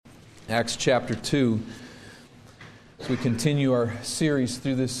Acts chapter 2, as we continue our series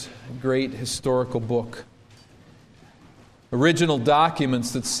through this great historical book. Original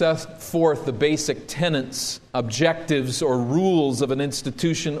documents that set forth the basic tenets, objectives, or rules of an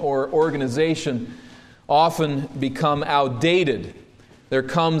institution or organization often become outdated. There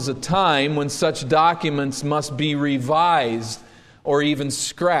comes a time when such documents must be revised or even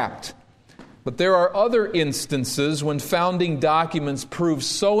scrapped. But there are other instances when founding documents prove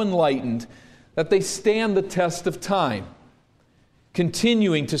so enlightened that they stand the test of time,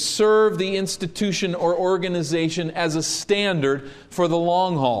 continuing to serve the institution or organization as a standard for the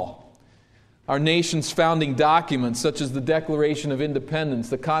long haul. Our nation's founding documents, such as the Declaration of Independence,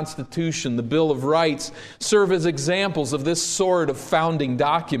 the Constitution, the Bill of Rights, serve as examples of this sort of founding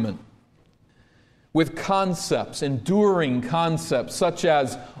document. With concepts, enduring concepts, such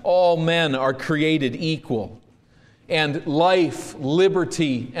as all men are created equal, and life,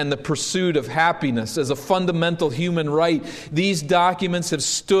 liberty, and the pursuit of happiness as a fundamental human right, these documents have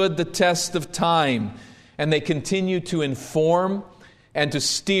stood the test of time, and they continue to inform and to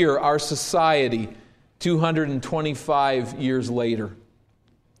steer our society 225 years later.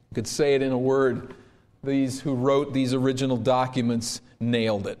 You could say it in a word: these who wrote these original documents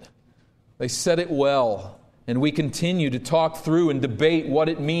nailed it. They said it well, and we continue to talk through and debate what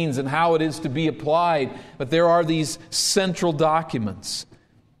it means and how it is to be applied. But there are these central documents.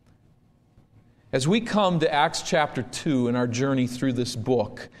 As we come to Acts chapter 2 in our journey through this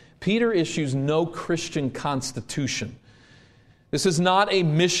book, Peter issues no Christian constitution. This is not a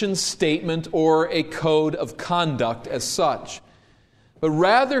mission statement or a code of conduct as such. But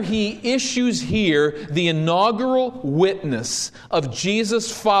rather, he issues here the inaugural witness of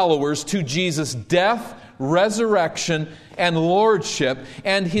Jesus' followers to Jesus' death, resurrection, and lordship.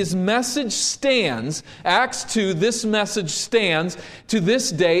 And his message stands, Acts 2, this message stands to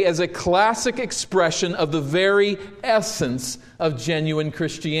this day as a classic expression of the very essence of genuine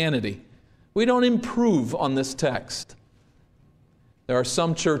Christianity. We don't improve on this text. There are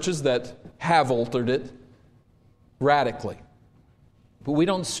some churches that have altered it radically. But we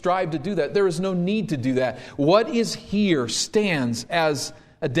don't strive to do that. There is no need to do that. What is here stands as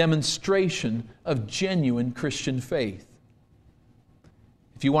a demonstration of genuine Christian faith.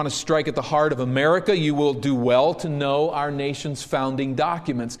 If you want to strike at the heart of America, you will do well to know our nation's founding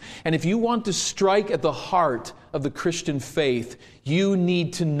documents. And if you want to strike at the heart of the Christian faith, you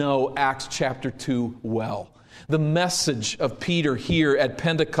need to know Acts chapter 2 well. The message of Peter here at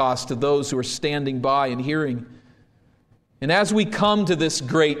Pentecost to those who are standing by and hearing. And as we come to this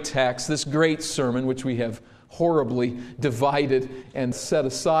great text, this great sermon, which we have horribly divided and set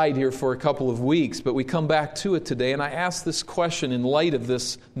aside here for a couple of weeks, but we come back to it today, and I ask this question in light of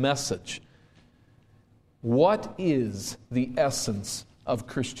this message. What is the essence of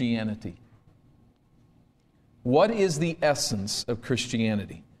Christianity? What is the essence of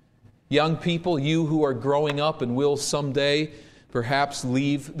Christianity? Young people, you who are growing up and will someday perhaps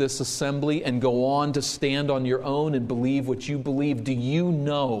leave this assembly and go on to stand on your own and believe what you believe, do you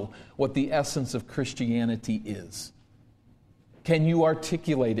know what the essence of Christianity is? Can you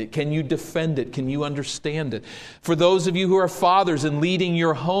articulate it? Can you defend it? Can you understand it? For those of you who are fathers and leading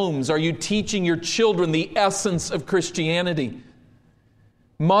your homes, are you teaching your children the essence of Christianity?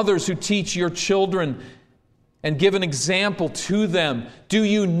 Mothers who teach your children and give an example to them, do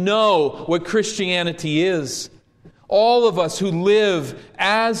you know what Christianity is? All of us who live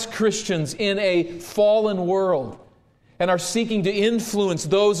as Christians in a fallen world and are seeking to influence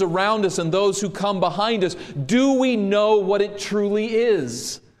those around us and those who come behind us, do we know what it truly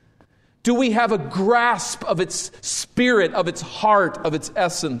is? Do we have a grasp of its spirit, of its heart, of its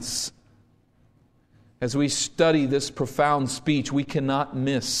essence? As we study this profound speech, we cannot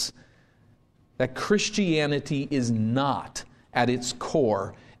miss that Christianity is not, at its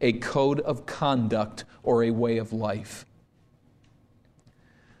core, a code of conduct or a way of life.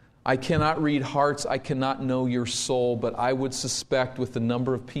 I cannot read hearts, I cannot know your soul, but I would suspect with the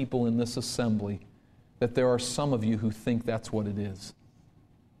number of people in this assembly that there are some of you who think that's what it is.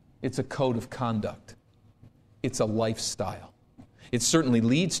 It's a code of conduct. It's a lifestyle. It certainly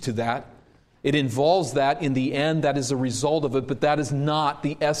leads to that. It involves that in the end. That is a result of it, but that is not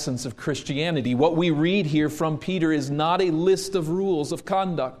the essence of Christianity. What we read here from Peter is not a list of rules of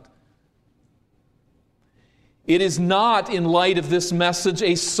conduct. It is not, in light of this message,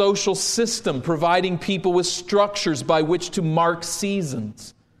 a social system providing people with structures by which to mark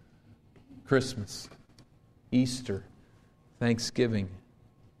seasons. Christmas, Easter, Thanksgiving.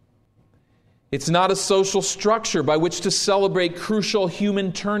 It's not a social structure by which to celebrate crucial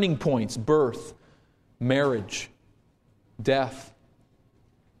human turning points, birth, marriage, death.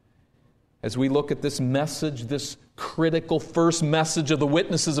 As we look at this message, this critical first message of the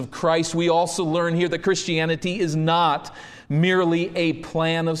witnesses of Christ, we also learn here that Christianity is not merely a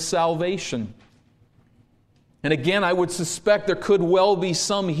plan of salvation. And again, I would suspect there could well be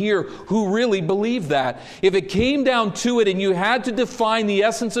some here who really believe that. If it came down to it and you had to define the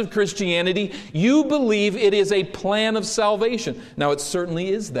essence of Christianity, you believe it is a plan of salvation. Now, it certainly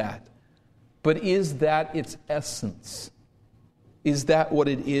is that. But is that its essence? Is that what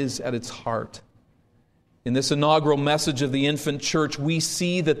it is at its heart? In this inaugural message of the infant church, we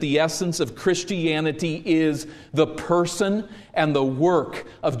see that the essence of Christianity is the person and the work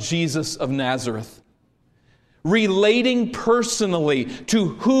of Jesus of Nazareth. Relating personally to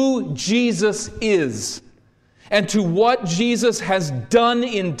who Jesus is and to what Jesus has done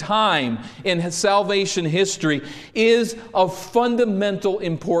in time in his salvation history is of fundamental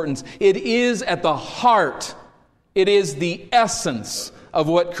importance. It is at the heart. It is the essence of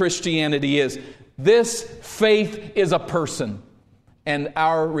what Christianity is. This faith is a person and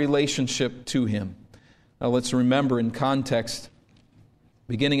our relationship to him. Now let's remember in context,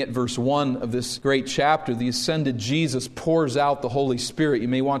 beginning at verse 1 of this great chapter, the ascended Jesus pours out the Holy Spirit. You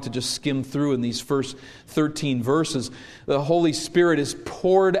may want to just skim through in these first 13 verses. The Holy Spirit is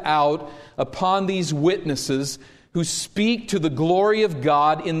poured out upon these witnesses who speak to the glory of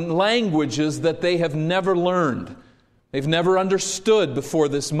God in languages that they have never learned. They've never understood before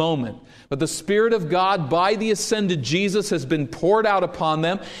this moment. But the Spirit of God, by the ascended Jesus, has been poured out upon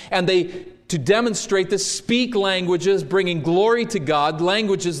them, and they, to demonstrate this, speak languages bringing glory to God,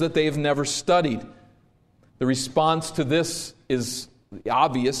 languages that they have never studied. The response to this is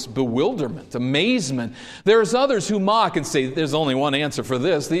obvious: bewilderment, amazement. There's others who mock and say, there's only one answer for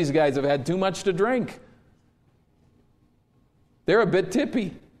this. These guys have had too much to drink. They're a bit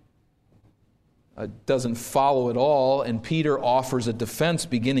tippy. It doesn't follow at all, and Peter offers a defense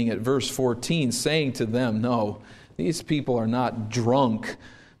beginning at verse 14, saying to them, no, these people are not drunk.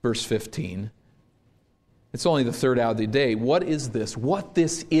 Verse 15. It's only the third hour of the day. What is this? What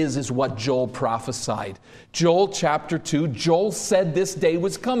this is what Joel prophesied. Joel chapter 2, Joel said this day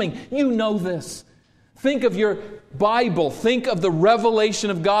was coming. You know this. Think of your Bible. Think of the revelation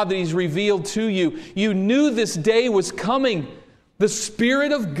of God that He's revealed to you. You knew this day was coming. The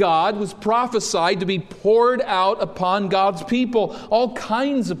Spirit of God was prophesied to be poured out upon God's people, all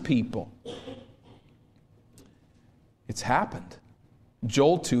kinds of people. It's happened.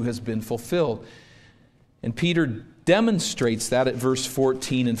 Joel 2 has been fulfilled. And Peter demonstrates that at verse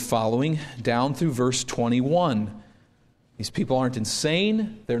 14 and following, down through verse 21. These people aren't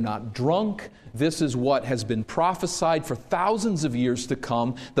insane. They're not drunk. This is what has been prophesied for thousands of years to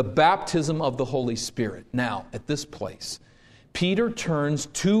come, the baptism of the Holy Spirit. Now, at this place, Peter turns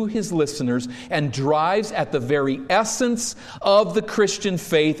to his listeners and drives at the very essence of the Christian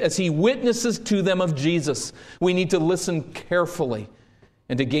faith as he witnesses to them of Jesus. We need to listen carefully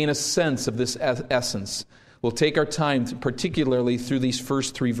and to gain a sense of this essence. We'll take our time, particularly through these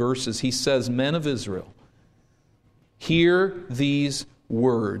first 3 verses. He says, men of Israel, hear these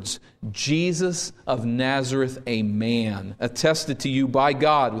words. Jesus of Nazareth, a man, attested to you by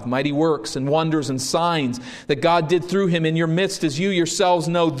God with mighty works and wonders and signs that God did through him in your midst, as you yourselves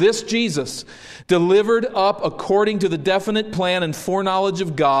know. This Jesus, delivered up according to the definite plan and foreknowledge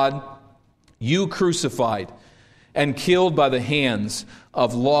of God, you crucified and killed by the hands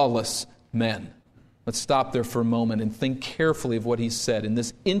of lawless men. Let's stop there for a moment and think carefully of what he said in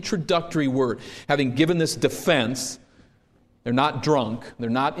this introductory word. Having given this defense, they're not drunk, they're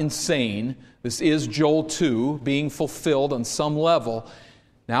not insane. This is Joel 2 being fulfilled on some level.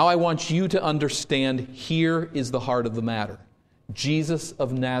 Now I want you to understand, here is the heart of the matter. Jesus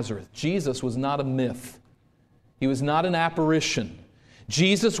of Nazareth. Jesus was not a myth. He was not an apparition.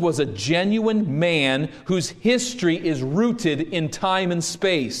 Jesus was a genuine man whose history is rooted in time and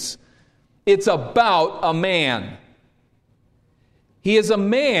space. It's about a man. He is a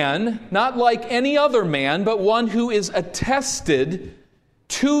man, not like any other man, but one who is attested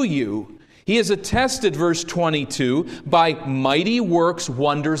to you. He is attested, verse 22, by mighty works,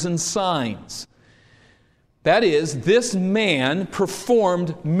 wonders, and signs. That is, this man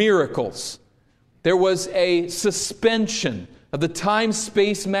performed miracles. There was a suspension of the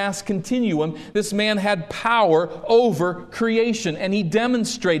time-space-mass continuum. This man had power over creation, and he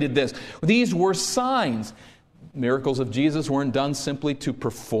demonstrated this. These were signs. Miracles of Jesus weren't done simply to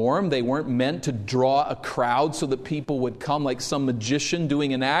perform. They weren't meant to draw a crowd so that people would come like some magician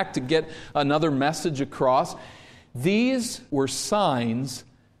doing an act to get another message across. These were signs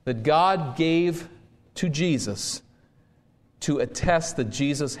that God gave to Jesus to attest that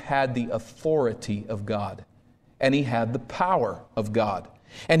Jesus had the authority of God and he had the power of God.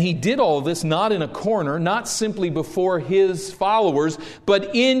 And he did all of this not in a corner, not simply before his followers,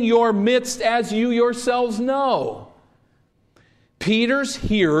 but in your midst, as you yourselves know. Peter's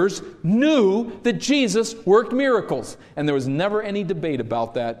hearers knew that Jesus worked miracles, and there was never any debate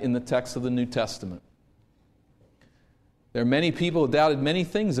about that in the text of the New Testament. There are many people who doubted many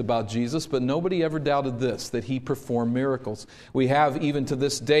things about Jesus, but nobody ever doubted this, that he performed miracles. We have, even to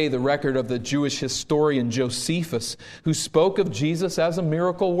this day, the record of the Jewish historian Josephus, who spoke of Jesus as a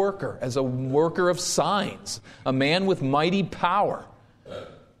miracle worker, as a worker of signs, a man with mighty power.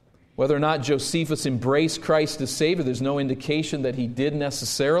 Whether or not Josephus embraced Christ as Savior, there's no indication that he did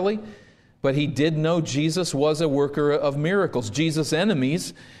necessarily, but he did know Jesus was a worker of miracles. Jesus'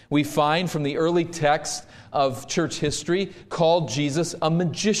 enemies, we find from the early text of church history, called Jesus a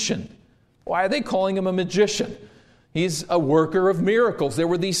magician. Why are they calling him a magician? He's a worker of miracles. There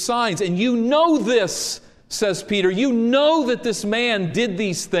were these signs. And you know this, says Peter. You know that this man did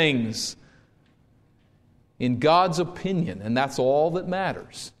these things in God's opinion, and that's all that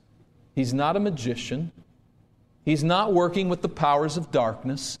matters. He's not a magician. He's not working with the powers of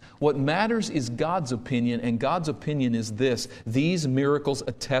darkness. What matters is God's opinion, and God's opinion is this: these miracles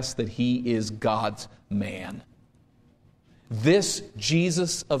attest that he is God's man. This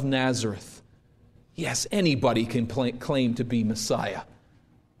Jesus of Nazareth, yes, anybody can claim to be Messiah,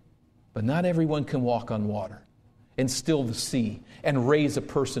 but not everyone can walk on water and still the sea and raise a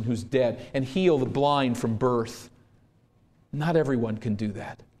person who's dead and heal the blind from birth. Not everyone can do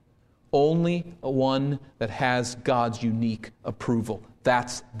that. Only one that has God's unique approval.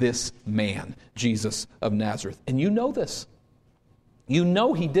 That's this man, Jesus of Nazareth. And you know this. You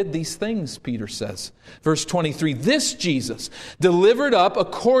know he did these things, Peter says. Verse 23, this Jesus, delivered up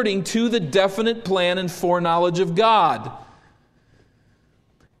according to the definite plan and foreknowledge of God.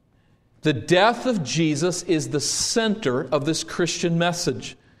 The death of Jesus is the center of this Christian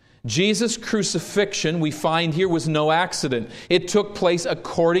message. Jesus' crucifixion, we find here, was no accident. It took place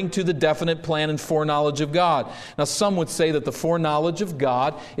according to the definite plan and foreknowledge of God. Now, some would say that the foreknowledge of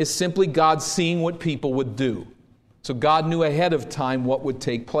God is simply God seeing what people would do. So God knew ahead of time what would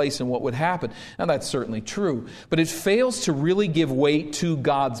take place and what would happen. Now, that's certainly true, but it fails to really give weight to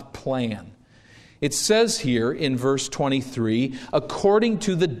God's plan. It says here in verse 23, according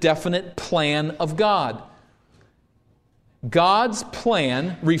to the definite plan of God. God's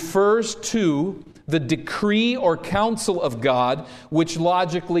plan refers to the decree or counsel of God, which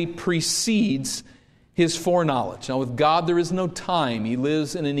logically precedes his foreknowledge. Now, with God, there is no time. He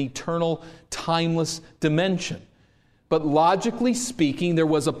lives in an eternal, timeless dimension. But logically speaking, there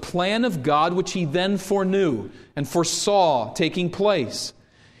was a plan of God which he then foreknew and foresaw taking place.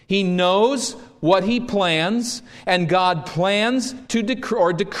 He knows what he plans, and God plans to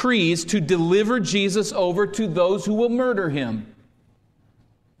decrees to deliver Jesus over to those who will murder him.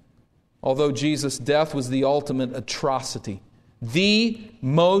 Although Jesus' death was the ultimate atrocity, the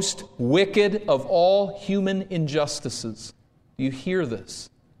most wicked of all human injustices. Do you hear this?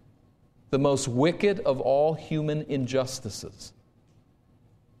 The most wicked of all human injustices.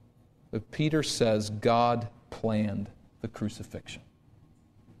 But Peter says God planned the crucifixion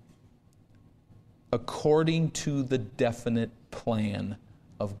according to the definite plan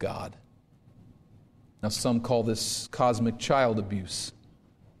of God. Now, some call this cosmic child abuse.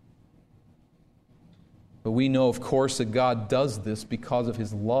 But we know, of course, that God does this because of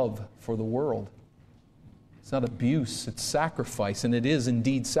his love for the world. It's not abuse, it's sacrifice, and it is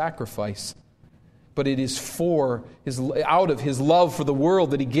indeed sacrifice. But it is out of his love for the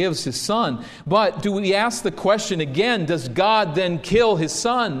world that he gives his Son. But do we ask the question again, does God then kill his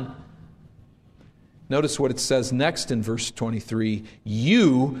Son? Notice what it says next in verse 23.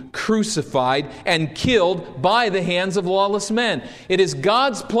 You crucified and killed by the hands of lawless men. It is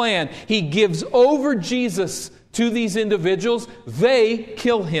God's plan. He gives over Jesus to these individuals. They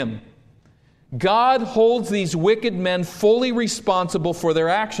kill him. God holds these wicked men fully responsible for their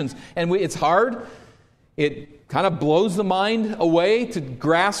actions. And it's hard. It kind of blows the mind away to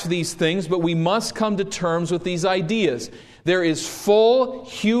grasp these things, but we must come to terms with these ideas. There is full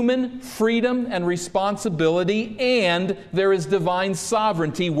human freedom and responsibility, and there is divine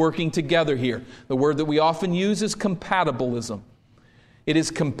sovereignty working together here. The word that we often use is compatibilism. It is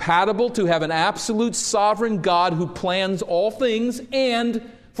compatible to have an absolute sovereign God who plans all things and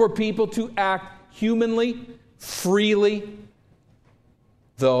for people to act humanly, freely,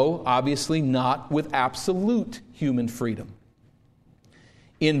 though obviously not with absolute human freedom.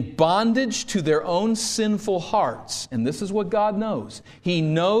 in bondage to their own sinful hearts. And this is what God knows. He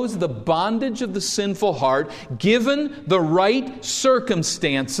knows the bondage of the sinful heart. Given the right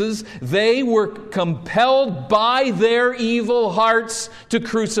circumstances, they were compelled by their evil hearts to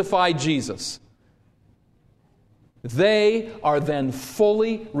crucify Jesus. They are then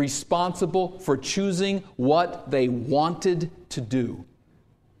fully responsible for choosing what they wanted to do.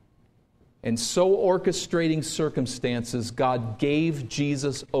 And so orchestrating circumstances, God gave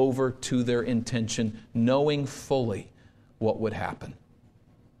Jesus over to their intention, knowing fully what would happen.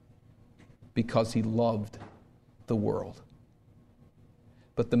 Because He loved the world.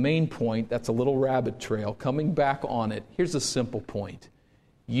 But the main point, that's a little rabbit trail, coming back on it, here's a simple point.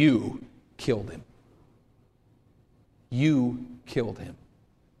 You killed Him. You killed Him.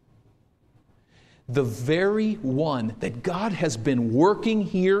 The very one that God has been working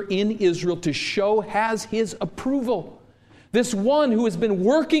here in Israel to show has His approval. This one who has been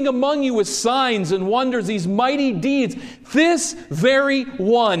working among you with signs and wonders, these mighty deeds, this very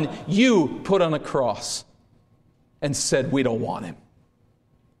one you put on a cross and said, we don't want Him.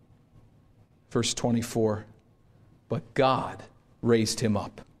 Verse 24, but God raised Him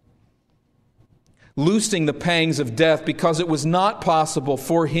up, loosing the pangs of death, because it was not possible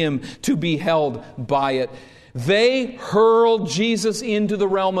for Him to be held by it. They hurled Jesus into the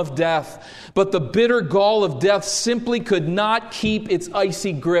realm of death, but the bitter gall of death simply could not keep its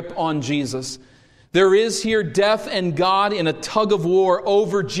icy grip on Jesus. There is here death and God in a tug of war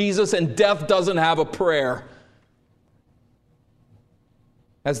over Jesus, and death doesn't have a prayer.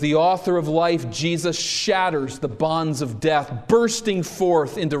 As the author of life, Jesus shatters the bonds of death, bursting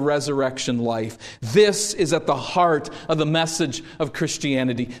forth into resurrection life. This is at the heart of the message of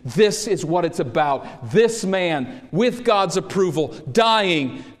Christianity. This is what it's about. This man, with God's approval,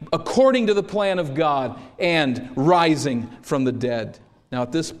 dying according to the plan of God and rising from the dead. Now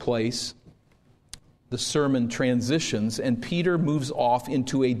at this place, the sermon transitions and Peter moves off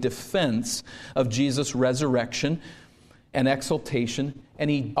into a defense of Jesus' resurrection and exaltation, and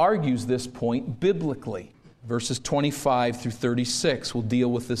he argues this point biblically. Verses 25 through 36 will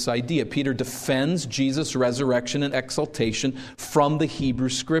deal with this idea. Peter defends Jesus' resurrection and exaltation from the Hebrew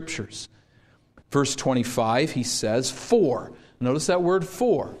Scriptures. Verse 25, he says, for. Notice that word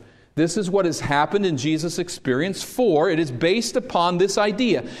for. This is what has happened in Jesus' experience. For it is based upon this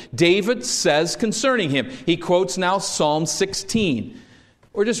idea. David says concerning Him. He quotes now Psalm 16.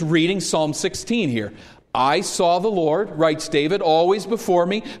 We're just reading Psalm 16 here. I saw the Lord, writes David, always before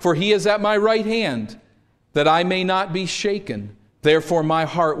me, for He is at my right hand, that I may not be shaken. Therefore my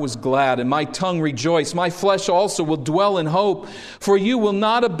heart was glad, and my tongue rejoiced. My flesh also will dwell in hope, for You will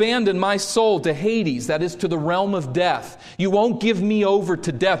not abandon my soul to Hades, that is, to the realm of death. You won't give me over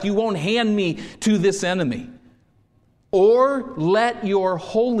to death. You won't hand me to this enemy. Or let Your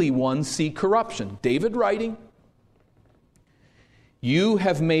Holy One see corruption. David writing, You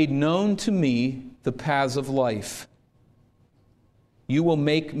have made known to me the paths of life. You will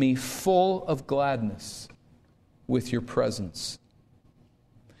make me full of gladness with Your presence.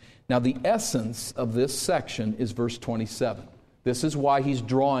 Now the essence of this section is verse 27. This is why he's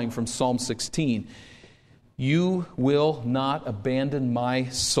drawing from Psalm 16. You will not abandon my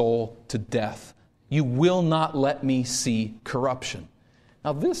soul to death. You will not let me see corruption.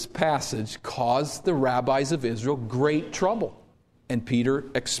 Now this passage caused the rabbis of Israel great trouble. And Peter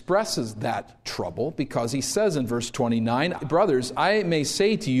expresses that trouble because he says in verse 29, brothers, I may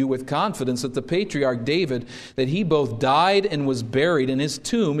say to you with confidence that the patriarch David, that he both died and was buried, and his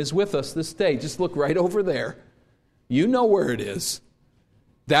tomb is with us this day. Just look right over there. You know where it is.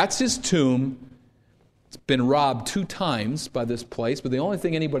 That's his tomb. It's been robbed 2 times by this place, but the only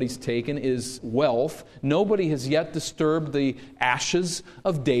thing anybody's taken is wealth. Nobody has yet disturbed the ashes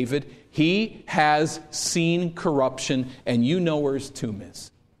of David. He has seen corruption, and you know where his tomb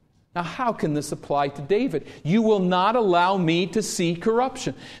is. Now, how can this apply to David? You will not allow me to see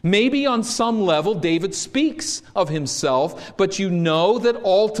corruption. Maybe on some level David speaks of himself, but you know that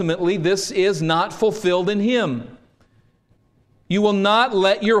ultimately this is not fulfilled in him. You will not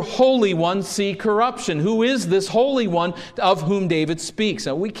let Your Holy One see corruption. Who is this Holy One of whom David speaks?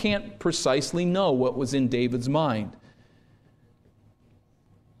 Now, we can't precisely know what was in David's mind.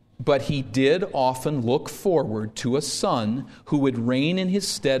 But he did often look forward to a son who would reign in his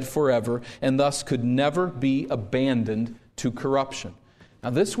stead forever and thus could never be abandoned to corruption. Now,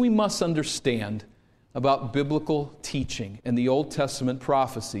 this we must understand about biblical teaching and the Old Testament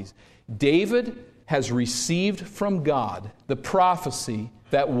prophecies. David has received from God the prophecy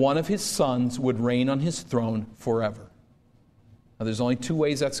that one of his sons would reign on his throne forever. Now, there's only 2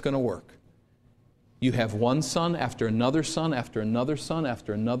 ways that's going to work. You have one son after another son after another son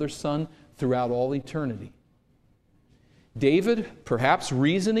after another son throughout all eternity. David, perhaps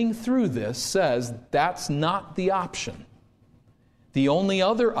reasoning through this, says that's not the option. The only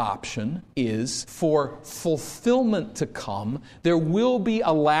other option is for fulfillment to come. There will be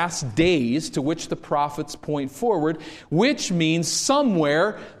a last days to which the prophets point forward, which means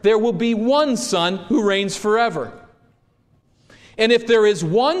somewhere there will be one son who reigns forever. And if there is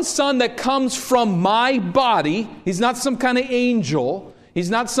one son that comes from my body, he's not some kind of angel, he's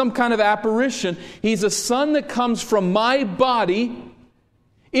not some kind of apparition, he's a son that comes from my body.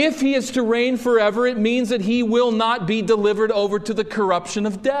 If he is to reign forever, it means that he will not be delivered over to the corruption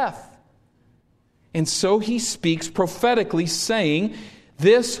of death. And so he speaks prophetically, saying,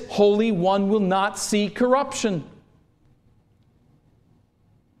 this Holy One will not see corruption.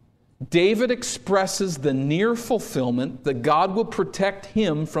 David expresses the near fulfillment that God will protect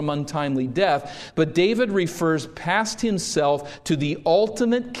him from untimely death, but David refers past himself to the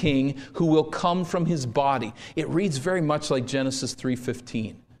ultimate king who will come from his body. It reads very much like Genesis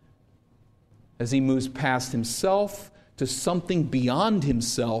 3:15. As he moves past himself to something beyond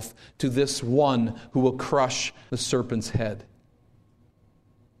himself, to this one who will crush the serpent's head.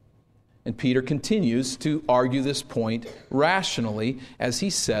 And Peter continues to argue this point rationally as he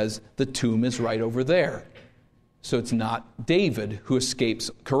says the tomb is right over there. So it's not David who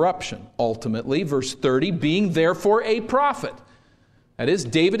escapes corruption. Ultimately, verse 30, being therefore a prophet. That is,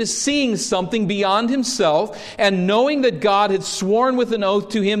 David is seeing something beyond himself and knowing that God had sworn with an oath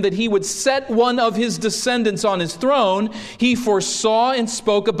to him that he would set one of his descendants on his throne, he foresaw and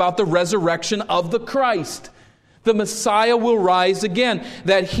spoke about the resurrection of the Christ. The Messiah will rise again,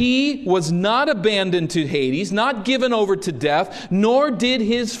 that he was not abandoned to Hades, not given over to death, nor did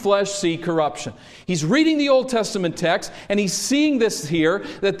his flesh see corruption. He's reading the Old Testament text, and he's seeing this here,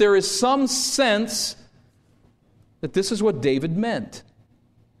 that there is some sense that this is what David meant.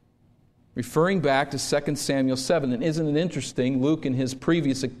 Referring back to 2 Samuel 7, and isn't it interesting, Luke in his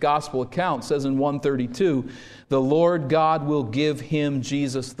previous gospel account says in 132, the Lord God will give him,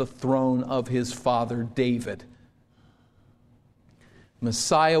 Jesus, the throne of his father David.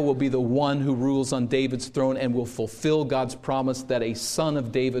 Messiah will be the one who rules on David's throne and will fulfill God's promise that a son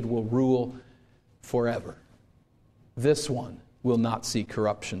of David will rule forever. This one will not see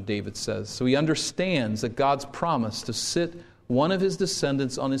corruption, David says. So he understands that God's promise to sit one of his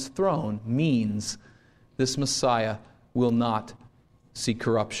descendants on his throne means this Messiah will not see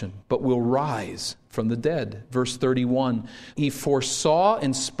corruption, but will rise from the dead. Verse 31, he foresaw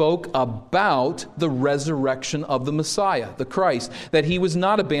and spoke about the resurrection of the Messiah, the Christ, that he was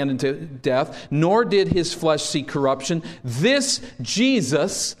not abandoned to death, nor did his flesh see corruption. This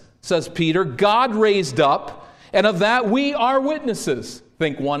Jesus, says Peter, God raised up, and of that we are witnesses.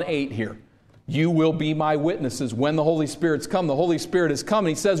 Think 1:8 here. You will be my witnesses when the Holy Spirit's come. The Holy Spirit has come,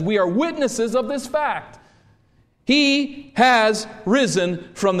 and he says we are witnesses of this fact. He has risen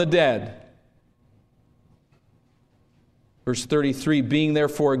from the dead. Verse 33, being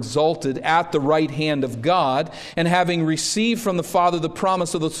therefore exalted at the right hand of God, and having received from the Father the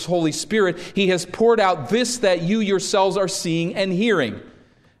promise of the Holy Spirit, he has poured out this that you yourselves are seeing and hearing.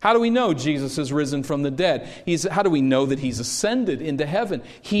 How do we know Jesus has risen from the dead? How do we know that he's ascended into heaven?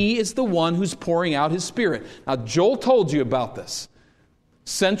 He is the one who's pouring out his Spirit. Now, Joel told you about this.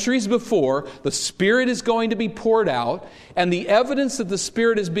 Centuries before, the Spirit is going to be poured out, and the evidence that the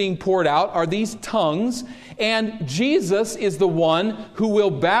Spirit is being poured out are these tongues, and Jesus is the one who will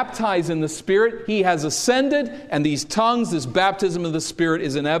baptize in the Spirit. He has ascended, and these tongues, this baptism of the Spirit,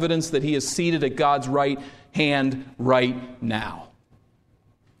 is an evidence that he is seated at God's right hand right now.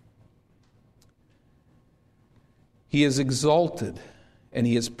 He is exalted, and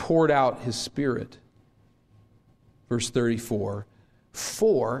he has poured out his Spirit. Verse 34,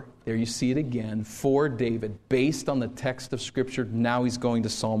 for, there you see it again, for David, based on the text of Scripture, now he's going to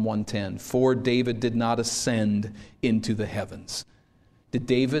Psalm 110. For David did not ascend into the heavens. Did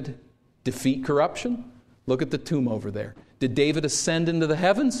David defeat corruption? Look at the tomb over there. Did David ascend into the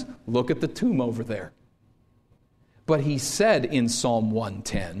heavens? Look at the tomb over there. But he said in Psalm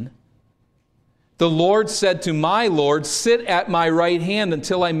 110, the Lord said to my Lord, sit at my right hand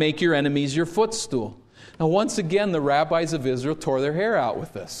until I make your enemies your footstool. Now, once again, the rabbis of Israel tore their hair out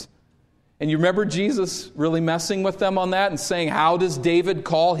with this. And you remember Jesus really messing with them on that and saying, how does David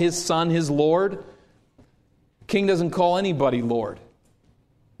call his son his Lord? King doesn't call anybody Lord.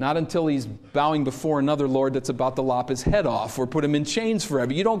 Not until he's bowing before another Lord that's about to lop his head off or put him in chains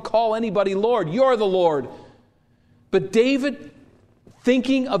forever. You don't call anybody Lord. You're the Lord. But David,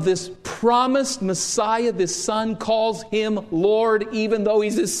 thinking of this promised Messiah, this son, calls him Lord even though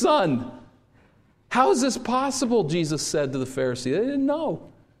he's his son. How is this possible? Jesus said to the Pharisee. They didn't know.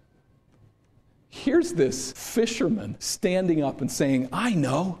 Here's this fisherman standing up and saying, I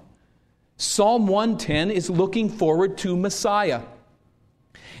know. Psalm 110 is looking forward to Messiah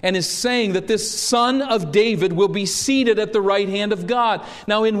and is saying that this son of David will be seated at the right hand of God.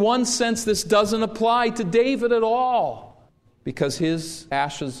 Now, in one sense, this doesn't apply to David at all because his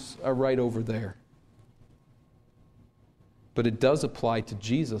ashes are right over there. But it does apply to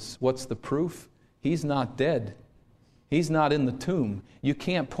Jesus. What's the proof? He's not dead. He's not in the tomb. You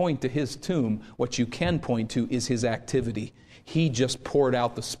can't point to his tomb. What you can point to is his activity. He just poured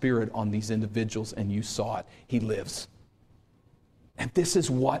out the Spirit on these individuals and you saw it. He lives. And this is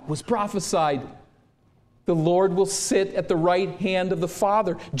what was prophesied. The Lord will sit at the right hand of the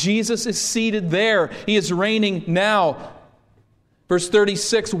Father. Jesus is seated there. He is reigning now. Verse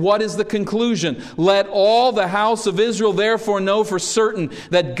 36, what is the conclusion? Let all the house of Israel therefore know for certain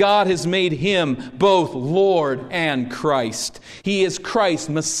that God has made him both Lord and Christ. He is Christ,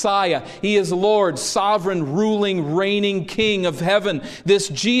 Messiah. He is Lord, sovereign, ruling, reigning King of heaven. This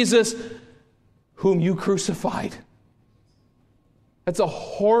Jesus whom you crucified. That's a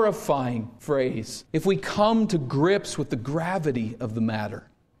horrifying phrase. If we come to grips with the gravity of the matter.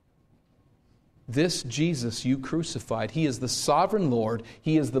 This Jesus you crucified, He is the sovereign Lord.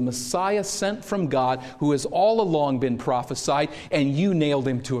 He is the Messiah sent from God who has all along been prophesied, and you nailed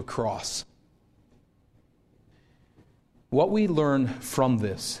Him to a cross. What we learn from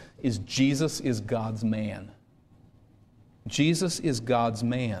this is Jesus is God's man. Jesus is God's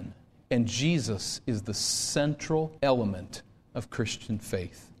man, and Jesus is the central element of Christian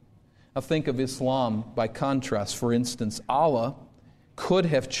faith. Now think of Islam by contrast. For instance, Allah could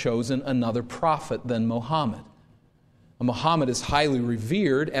have chosen another prophet than Muhammad. Muhammad is highly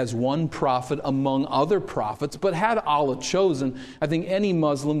revered as one prophet among other prophets, but had Allah chosen, I think any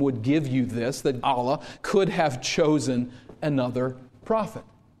Muslim would give you this, that Allah could have chosen another prophet.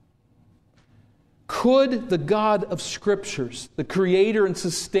 Could the God of Scriptures, the creator and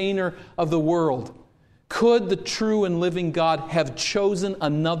sustainer of the world, could the true and living God have chosen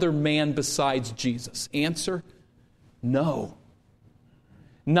another man besides Jesus? Answer, no.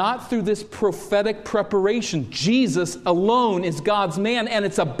 Not through this prophetic preparation. Jesus alone is God's man, and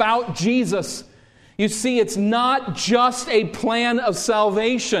it's about Jesus. You see, it's not just a plan of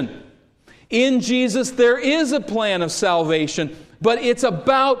salvation. In Jesus, there is a plan of salvation, but it's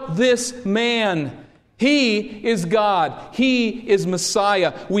about this man. He is God. He is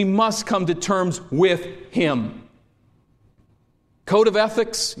Messiah. We must come to terms with Him. Code of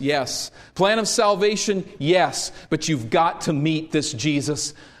ethics? Yes. Plan of salvation? Yes. But you've got to meet this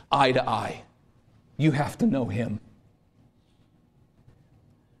Jesus eye to eye. You have to know Him.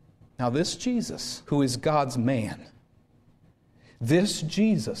 Now this Jesus, who is God's man, this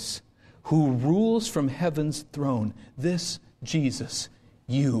Jesus who rules from heaven's throne, this Jesus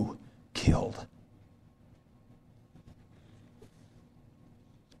you killed.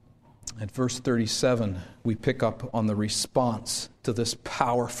 At verse 37, we pick up on the response to this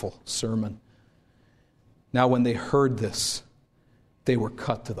powerful sermon. Now when they heard this, they were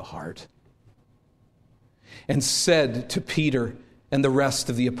cut to the heart and said to Peter and the rest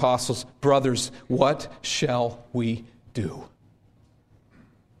of the apostles, "Brothers, what shall we do?"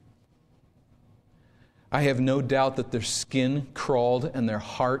 I have no doubt that their skin crawled and their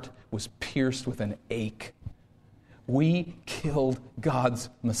heart was pierced with an ache. We killed God's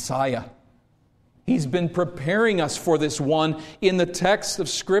Messiah. He's been preparing us for this one in the text of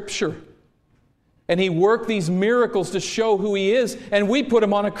Scripture. And He worked these miracles to show who He is, and we put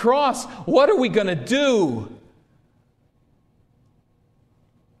Him on a cross. What are we going to do?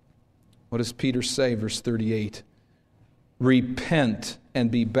 What does Peter say, verse 38? Repent and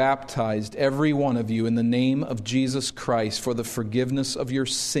be baptized, every one of you, in the name of Jesus Christ for the forgiveness of your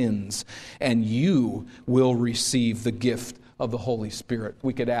sins, and you will receive the gift of the Holy Spirit.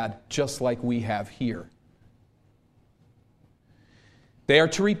 We could add, just like we have here. They are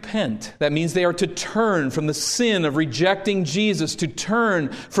to repent. That means they are to turn from the sin of rejecting Jesus, to turn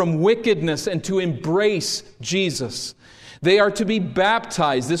from wickedness and to embrace Jesus. They are to be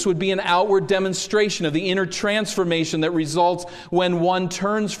baptized. This would be an outward demonstration of the inner transformation that results when one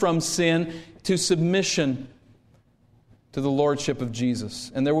turns from sin to submission to the lordship of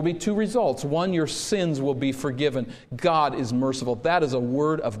Jesus. And there will be two results. One, your sins will be forgiven. God is merciful. That is a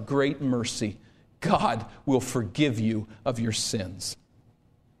word of great mercy. God will forgive you of your sins.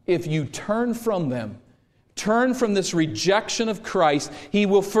 If you turn from them, turn from this rejection of Christ, He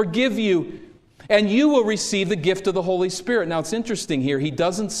will forgive you. and you will receive the gift of the Holy Spirit. Now it's interesting here. He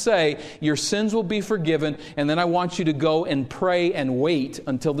doesn't say your sins will be forgiven, and then I want you to go and pray and wait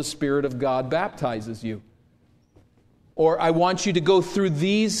until the Spirit of God baptizes you. Or I want you to go through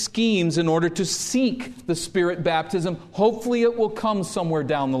these schemes in order to seek the Spirit baptism. Hopefully it will come somewhere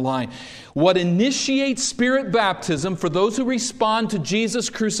down the line. What initiates Spirit baptism for those who respond to Jesus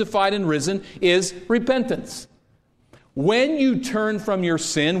crucified and risen is repentance. When you turn from your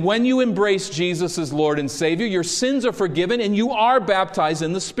sin, when you embrace Jesus as Lord and Savior, your sins are forgiven and you are baptized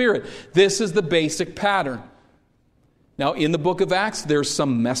in the Spirit. This is the basic pattern. Now, in the book of Acts, there's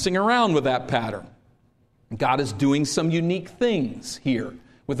some messing around with that pattern. God is doing some unique things here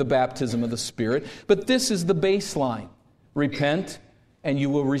with the baptism of the Spirit, but this is the baseline. Repent, and you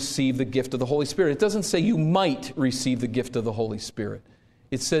will receive the gift of the Holy Spirit. It doesn't say you might receive the gift of the Holy Spirit.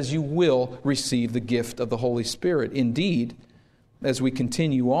 It says you will receive the gift of the Holy Spirit. Indeed, as we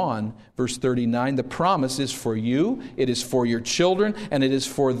continue on, verse 39, the promise is for you, it is for your children, and it is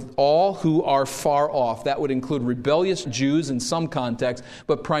for all who are far off. That would include rebellious Jews in some contexts,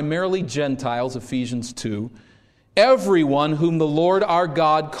 but primarily Gentiles, Ephesians 2. Everyone whom the Lord our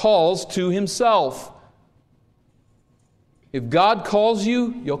God calls to Himself. If God calls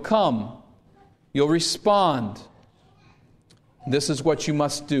you, you'll come. You'll respond. This is what you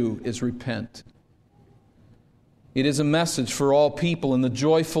must do, is repent. It is a message for all people and the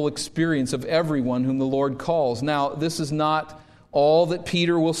joyful experience of everyone whom the Lord calls. Now, this is not all that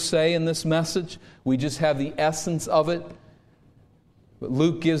Peter will say in this message. We just have the essence of it. But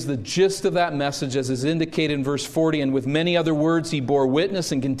Luke gives the gist of that message as is indicated in verse 40. And with many other words he bore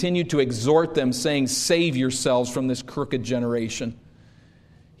witness and continued to exhort them, saying, "Save yourselves from this crooked generation."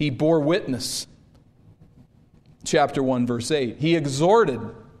 He bore witness. Chapter 1, verse 8. He exhorted.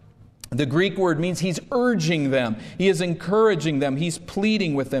 The Greek word means he's urging them. He is encouraging them. He's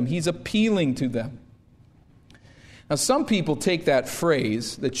pleading with them. He's appealing to them. Now, some people take that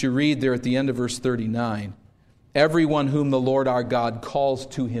phrase that you read there at the end of verse 39, everyone whom the Lord our God calls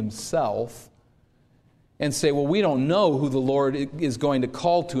to Himself, and say, well, we don't know who the Lord is going to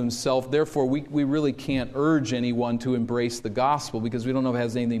call to Himself, therefore we really can't urge anyone to embrace the gospel because we don't know if it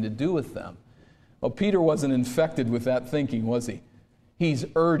has anything to do with them. Well, Peter wasn't infected with that thinking, was he? He's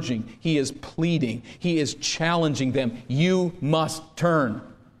urging, he is pleading, he is challenging them. You must turn.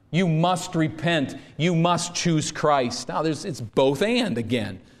 You must repent. You must choose Christ. Now, it's both and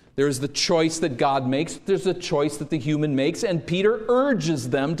again. There's the choice that God makes. There's the choice that the human makes. And Peter urges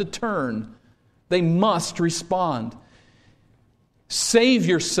them to turn. They must respond. Save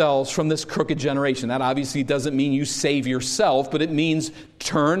yourselves from this crooked generation. That obviously doesn't mean you save yourself, but it means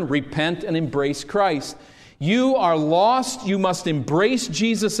turn, repent, and embrace Christ. You are lost. You must embrace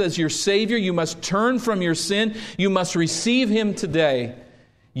Jesus as your Savior. You must turn from your sin. You must receive Him today.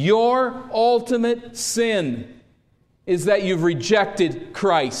 Your ultimate sin is that you've rejected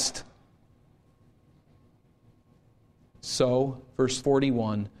Christ. So, verse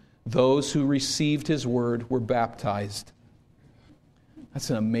 41, those who received His word were baptized. That's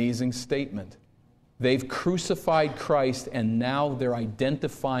an amazing statement. They've crucified Christ and now they're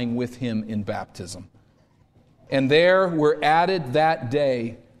identifying with Him in baptism. And there were added that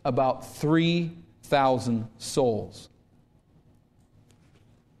day about 3,000 souls.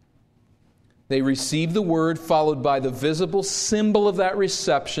 They received the word, followed by the visible symbol of that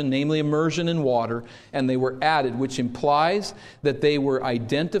reception, namely immersion in water, and they were added, which implies that they were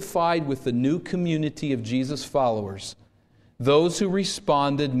identified with the new community of Jesus' followers. Those who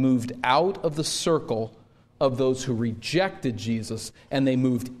responded moved out of the circle of those who rejected Jesus, and they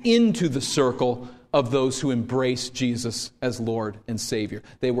moved into the circle of those who embraced Jesus as Lord and Savior.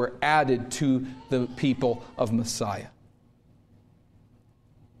 They were added to the people of Messiah.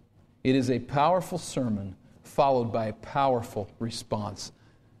 It is a powerful sermon followed by a powerful response.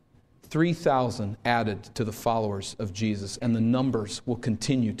 3,000 added to the followers of Jesus, and the numbers will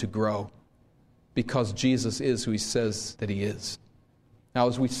continue to grow because Jesus is who He says that He is. Now,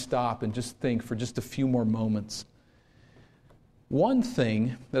 as we stop and just think for just a few more moments, one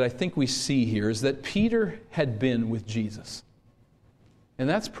thing that I think we see here is that Peter had been with Jesus. And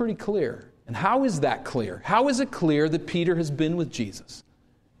that's pretty clear. And how is that clear? How is it clear that Peter has been with Jesus?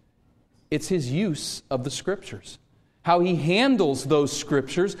 It's his use of the Scriptures. How he handles those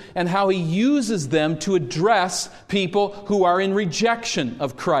Scriptures and how he uses them to address people who are in rejection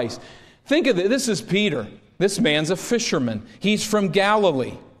of Christ. Think of it. This is Peter. This man's a fisherman. He's from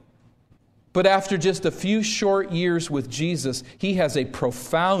Galilee. But after just a few short years with Jesus, he has a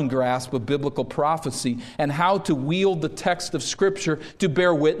profound grasp of biblical prophecy and how to wield the text of Scripture to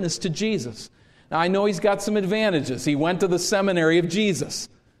bear witness to Jesus. Now, I know he's got some advantages. He went to the seminary of Jesus.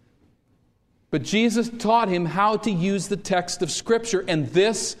 But Jesus taught him how to use the text of Scripture, and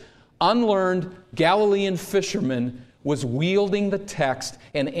this unlearned Galilean fisherman was wielding the text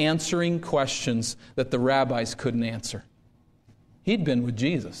and answering questions that the rabbis couldn't answer. He'd been with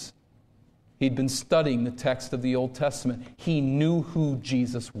Jesus. He'd been studying the text of the Old Testament. He knew who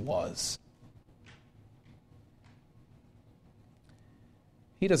Jesus was.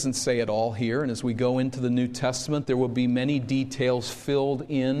 He doesn't say it all here, and as we go into the New Testament, there will be many details filled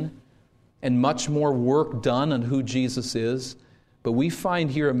in and much more work done on who Jesus is. But we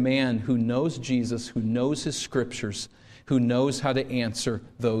find here a man who knows Jesus, who knows his Scriptures, who knows how to answer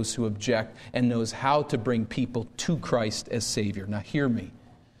those who object, and knows how to bring people to Christ as Savior. Now hear me.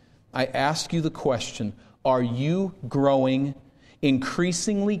 I ask you the question, are you growing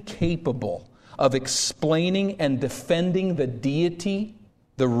increasingly capable of explaining and defending the deity,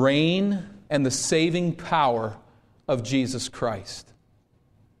 the reign, and the saving power of Jesus Christ?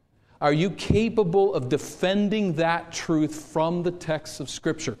 Are you capable of defending that truth from the texts of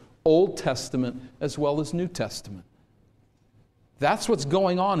Scripture, Old Testament as well as New Testament? That's what's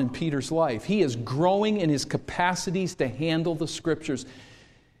going on in Peter's life. He is growing in his capacities to handle the Scriptures.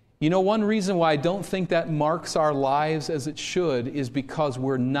 You know, one reason why I don't think that marks our lives as it should is because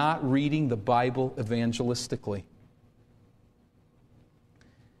we're not reading the Bible evangelistically.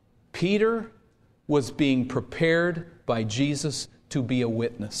 Peter was being prepared by Jesus to be a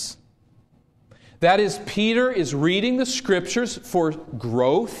witness. That is, Peter is reading the Scriptures for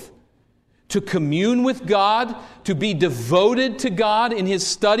growth, to commune with God, to be devoted to God in his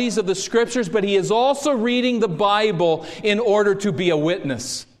studies of the Scriptures, but he is also reading the Bible in order to be a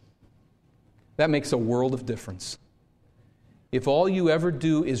witness. That makes a world of difference. If all you ever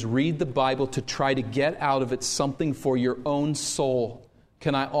do is read the Bible to try to get out of it something for your own soul,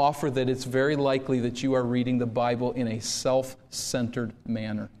 can I offer that it's very likely that you are reading the Bible in a self-centered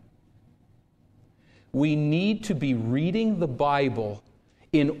manner. We need to be reading the Bible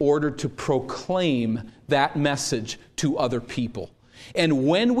in order to proclaim that message to other people. And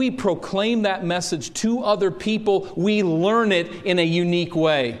when we proclaim that message to other people, we learn it in a unique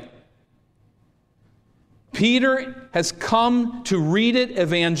way. Peter has come to read it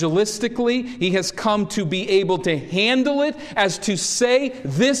evangelistically. He has come to be able to handle it as to say,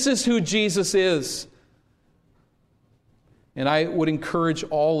 this is who Jesus is. And I would encourage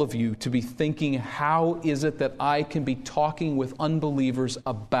all of you to be thinking, how is it that I can be talking with unbelievers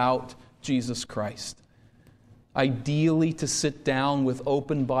about Jesus Christ? Ideally, to sit down with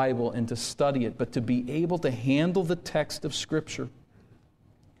open Bible and to study it, but to be able to handle the text of Scripture.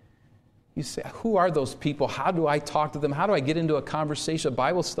 You say, who are those people? How do I talk to them? How do I get into a conversation, a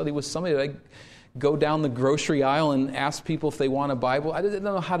Bible study with somebody? Did I go down the grocery aisle and ask people if they want a Bible? I didn't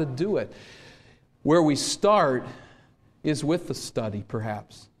know how to do it. Where we start is with the study,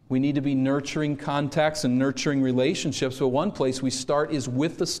 perhaps. We need to be nurturing contacts and nurturing relationships, but one place we start is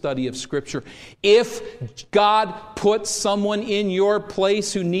with the study of Scripture. If God put someone in your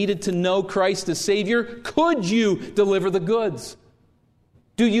place who needed to know Christ as Savior, could you deliver the goods?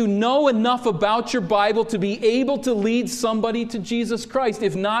 Do you know enough about your Bible to be able to lead somebody to Jesus Christ?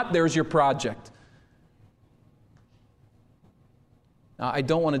 If not, there's your project. Now, I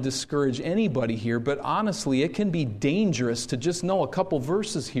don't want to discourage anybody here, but honestly, it can be dangerous to just know a couple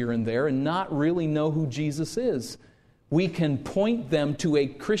verses here and there and not really know who Jesus is. We can point them to a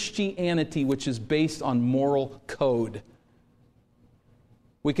Christianity which is based on moral code.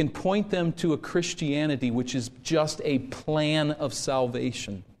 We can point them to a Christianity which is just a plan of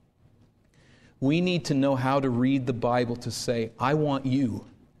salvation. We need to know how to read the Bible to say, I want you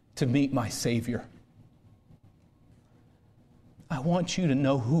to meet my Savior. I want you to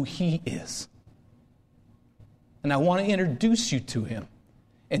know who He is. And I want to introduce you to Him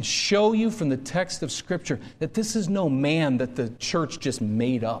and show you from the text of Scripture that this is no man that the church just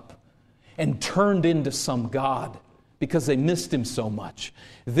made up and turned into some God because they missed Him so much.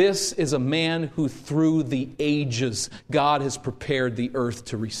 This is a man who through the ages God has prepared the earth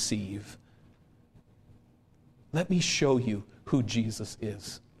to receive. Let me show you who Jesus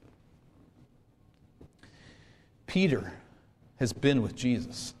is. Peter has been with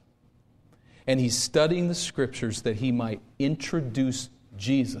Jesus, and he's studying the Scriptures that he might introduce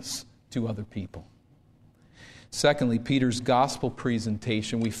Jesus to other people. Secondly, Peter's gospel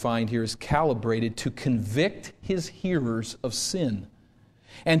presentation we find here is calibrated to convict his hearers of sin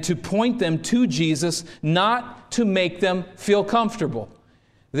and to point them to Jesus, not to make them feel comfortable.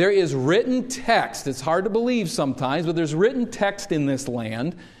 There is written text, it's hard to believe sometimes, but there's written text in this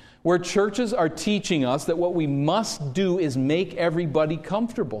land where churches are teaching us that what we must do is make everybody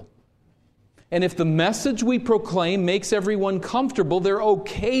comfortable. And if the message we proclaim makes everyone comfortable, they're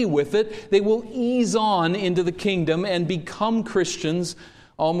okay with it, they will ease on into the kingdom and become Christians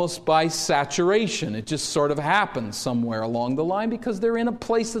almost by saturation. It just sort of happens somewhere along the line because they're in a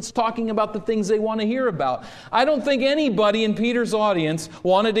place that's talking about the things they want to hear about. I don't think anybody in Peter's audience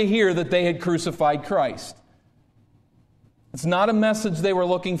wanted to hear that they had crucified Christ. It's not a message they were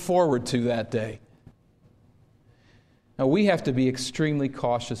looking forward to that day. Now, we have to be extremely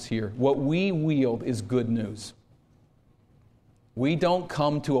cautious here. What we wield is good news. We don't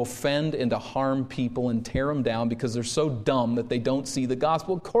come to offend and to harm people and tear them down because they're so dumb that they don't see the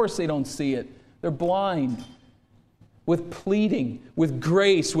gospel. Of course they don't see it. They're blind. With pleading, with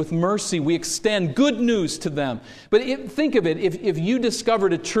grace, with mercy, we extend good news to them. But think of it, if you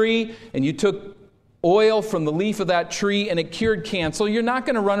discovered a tree and you took oil from the leaf of that tree and it cured cancer, you're not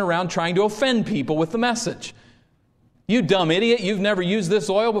going to run around trying to offend people with the message. You dumb idiot, you've never used this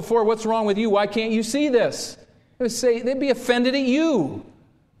oil before. What's wrong with you? Why can't you see this? They'd be offended at you.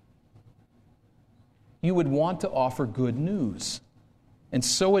 You would want to offer good news. And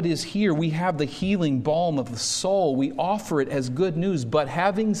so it is here. We have the healing balm of the soul. We offer it as good news. But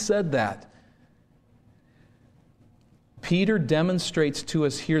having said that, Peter demonstrates to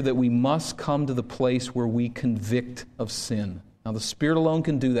us here that we must come to the place where we convict of sin. Now, the Spirit alone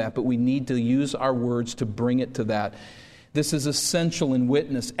can do that, but we need to use our words to bring it to that. This is essential in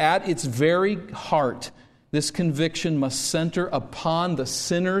witness. At its very heart, this conviction must center upon the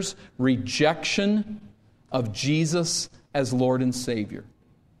sinner's rejection of Jesus as Lord and Savior.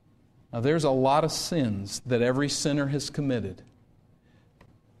 Now, there's a lot of sins that every sinner has committed,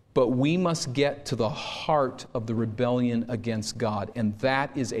 but we must get to the heart of the rebellion against God, and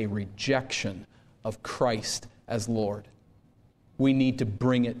that is a rejection of Christ as Lord. We need to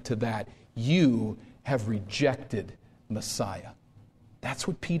bring it to that. You have rejected Messiah. That's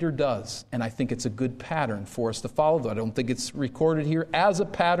what Peter does, and I think it's a good pattern for us to follow, though I don't think it's recorded here as a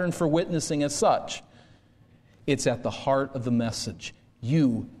pattern for witnessing as such. It's at the heart of the message.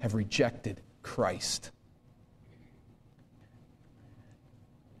 You have rejected Christ.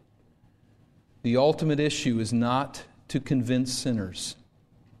 The ultimate issue is not to convince sinners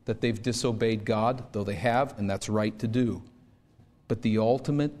that they've disobeyed God, though they have, and that's right to do. But the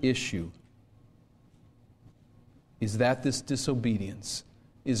ultimate issue is that this disobedience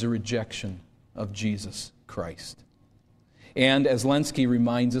is a rejection of Jesus Christ. And as Lenski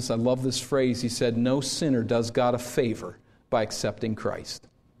reminds us, I love this phrase, he said, no sinner does God a favor by accepting Christ.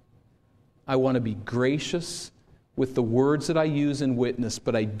 I want to be gracious with the words that I use in witness,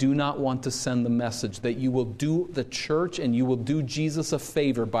 but I do not want to send the message that you will do the church and you will do Jesus a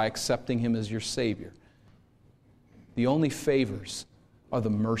favor by accepting Him as your Savior. The only favors are the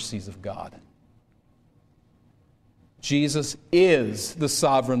mercies of God. Jesus is the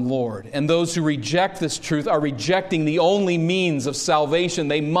sovereign Lord, and those who reject this truth are rejecting the only means of salvation.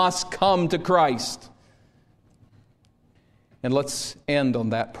 They must come to Christ. And let's end on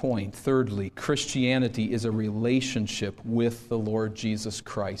that point. Thirdly, Christianity is a relationship with the Lord Jesus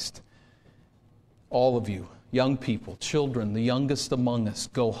Christ. All of you, young people, children, the youngest among us,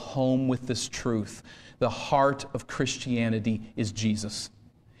 go home with this truth. The heart of Christianity is Jesus.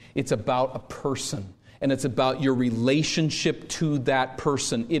 It's about a person, and it's about your relationship to that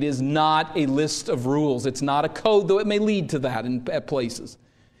person. It is not a list of rules. It's not a code, though it may lead to that at places.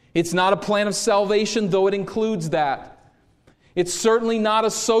 It's not a plan of salvation, though it includes that. It's certainly not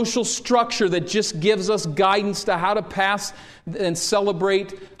a social structure that just gives us guidance to how to pass and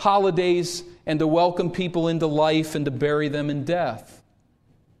celebrate holidays and to welcome people into life and to bury them in death.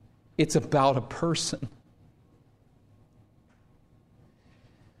 It's about a person.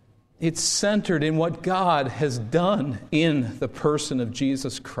 It's centered in what God has done in the person of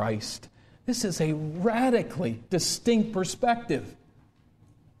Jesus Christ. This is a radically distinct perspective.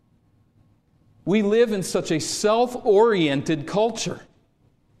 We live in such a self-oriented culture.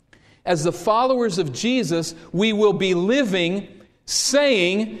 As the followers of Jesus, we will be living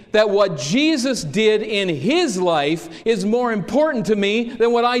saying that what Jesus did in His life is more important to me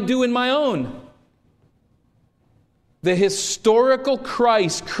than what I do in my own. The historical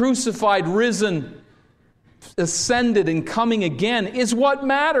Christ, crucified, risen, ascended, and coming again is what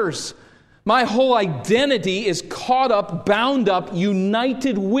matters. My whole identity is caught up, bound up,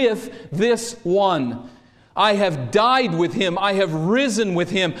 united with this one. I have died with Him. I have risen with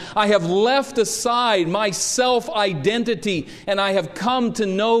Him. I have left aside my self-identity, and I have come to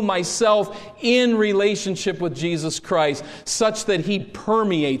know myself in relationship with Jesus Christ, such that He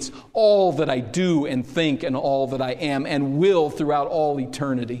permeates all that I do and think and all that I am and will throughout all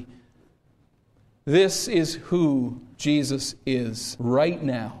eternity. This is who Jesus is right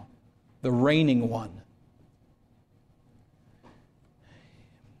now. the reigning one.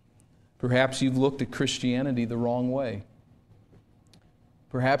 Perhaps you've looked at Christianity the wrong way.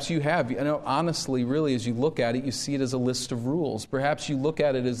 Perhaps you have. Honestly, really, as you look at it, you see it as a list of rules. Perhaps you look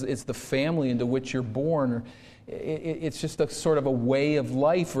at it as it's the family into which you're born, or it's just a sort of a way of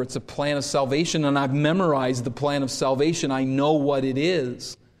life, or it's a plan of salvation, and I've memorized the plan of salvation. I know what it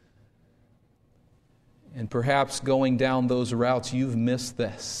is. And perhaps going down those routes, you've missed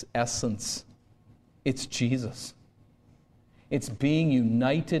this essence. It's Jesus. It's being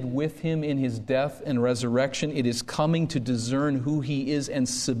united with Him in His death and resurrection. It is coming to discern who He is and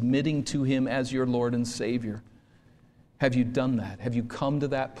submitting to Him as your Lord and Savior. Have you done that? Have you come to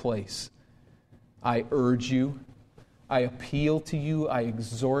that place? I urge you, I appeal to you, I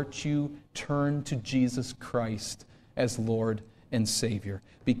exhort you, turn to Jesus Christ as Lord and Savior,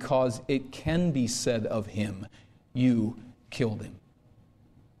 because it can be said of Him, you killed Him.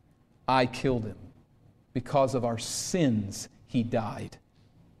 I killed Him. Because of our sins, He died.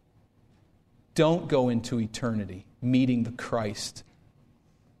 Don't go into eternity meeting the Christ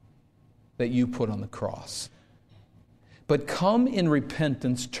that you put on the cross. But come in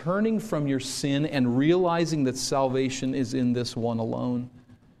repentance, turning from your sin and realizing that salvation is in this one alone.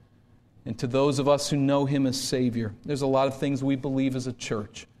 And to those of us who know Him as Savior, there's a lot of things we believe as a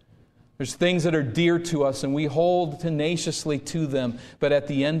church. There's things that are dear to us and we hold tenaciously to them. But at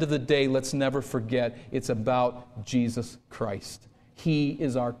the end of the day, let's never forget, it's about Jesus Christ. He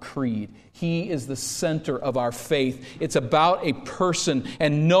is our creed. He is the center of our faith. It's about a person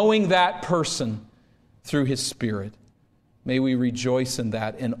and knowing that person through His Spirit. May we rejoice in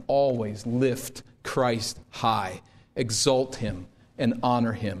that and always lift Christ high, exalt Him and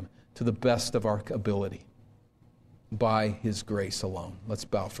honor Him to the best of our ability by His grace alone. Let's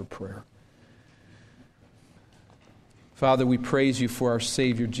bow for prayer. Father, we praise You for our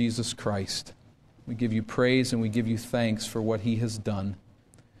Savior, Jesus Christ. We give You praise and we give You thanks for what He has done.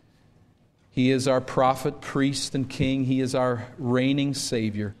 He is our prophet, priest, and king. He is our reigning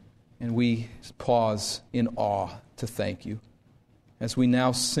Savior. And we pause in awe to thank You. As we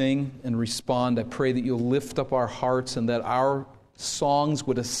now sing and respond, I pray that You'll lift up our hearts and that our songs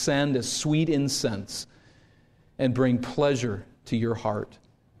would ascend as sweet incense and bring pleasure to Your heart.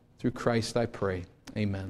 Through Christ I pray. Amen.